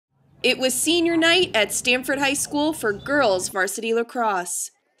It was senior night at Stamford High School for girls varsity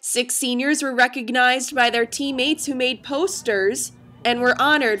lacrosse. 6 seniors were recognized by their teammates who made posters and were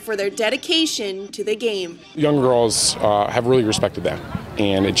honored for their dedication to the game. Young girls have really respected that,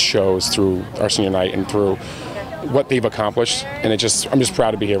 and it shows through our senior night and through what they've accomplished, and I'm just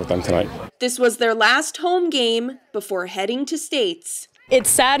proud to be here with them tonight. This was their last home game before heading to states. It's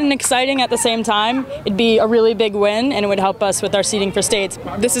sad and exciting at the same time. It'd be a really big win, and it would help us with our seeding for states.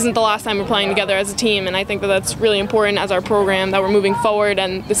 This isn't the last time we're playing together as a team, and I think that that's really important as our program, that we're moving forward,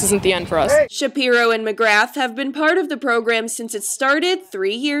 and this isn't the end for us. Shapiro and McGrath have been part of the program since it started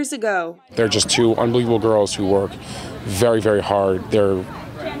 3 years ago. They're just 2 unbelievable girls who work very, very hard. They're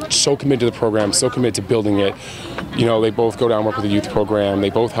so committed to the program, so committed to building it. You know, they both go down and work with the youth program. They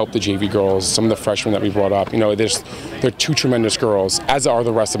both help the JV girls, some of the freshmen that we brought up. You know, they're 2 tremendous girls, as are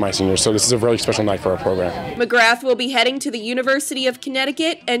the rest of my seniors. So this is a really special night for our program. McGrath will be heading to the University of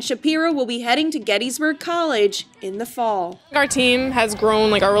Connecticut, and Shapiro will be heading to Gettysburg College in the fall. Our team has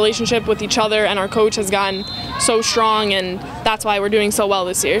grown, our relationship with each other and our coach has gotten so strong, and that's why we're doing so well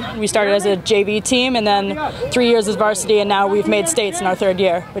this year. We started as a JV team, and then 3 years as varsity, and now we've made states in our 3rd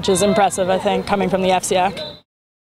year, which is impressive, I think, coming from the FCAC.